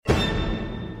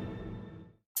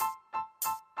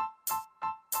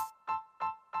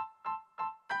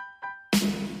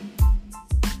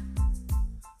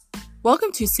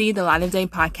Welcome to See the Light of Day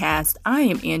podcast. I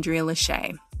am Andrea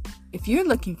Lachey. If you're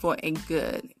looking for a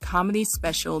good comedy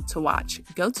special to watch,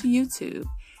 go to YouTube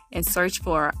and search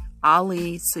for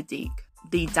Ali Siddiq,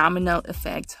 The Domino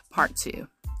Effect Part 2.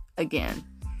 Again,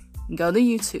 go to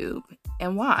YouTube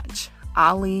and watch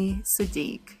Ali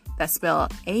Siddiq. That's spelled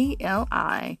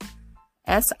ALISIDDIQ.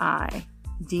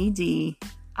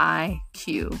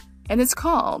 And it's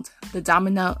called The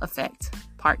Domino Effect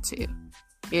Part 2.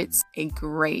 It's a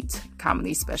great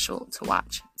comedy special to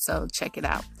watch, so check it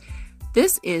out.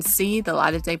 This is See the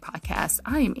Light of Day podcast.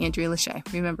 I am Andrea Lachey.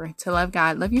 Remember to love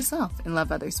God, love yourself, and love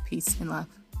others. Peace and love.